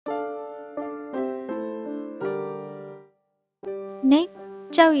Name,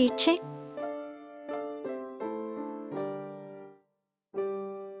 Zhao Yiqing.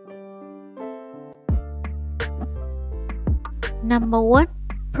 Number 1.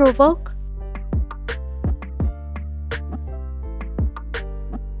 Provoke.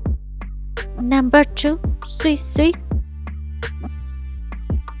 Number 2. Sweet sweet.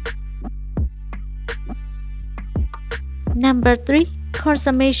 Number 3.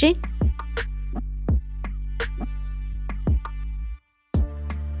 Consummation.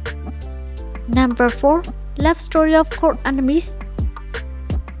 Number 4. Love story of court enemies.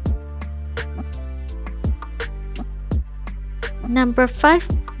 Number 5.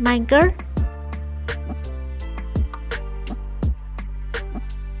 My girl.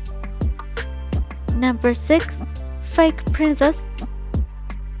 Number 6. Fake princess.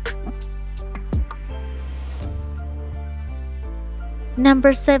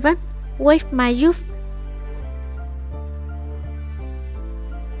 Number 7. Wave my youth.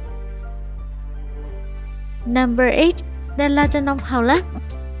 Number 8. The Legend of Howland.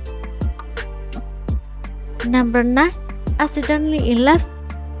 Number 9. Accidentally in love.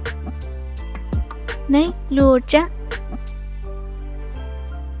 Name, Luo Zheng.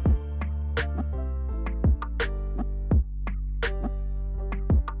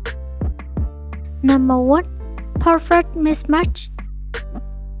 Number 1. Perfect mismatch.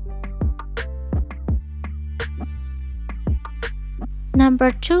 Number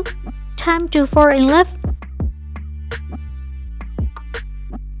 2. Time to fall in love.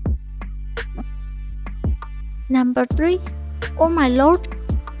 Number 3. Oh my lord.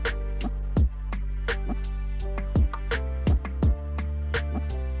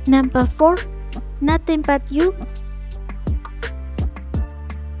 Number 4. Nothing but you.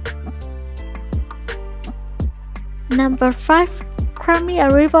 Number 5. Cry me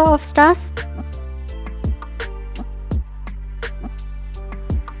a river of stars.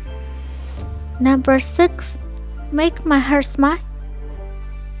 Number 6. Make my heart smile.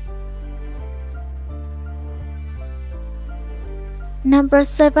 Number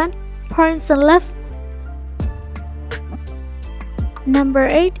 7. Prince in love. Number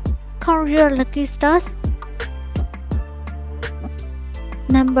 8. Count your lucky stars.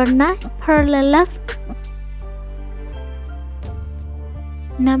 Number 9. Pearl in love.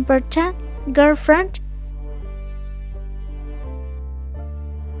 Number 10. Girlfriend.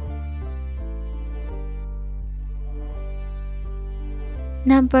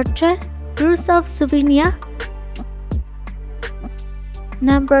 Number 12. Rules of Souvenir.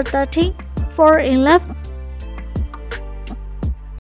 Number 13. Fall in love.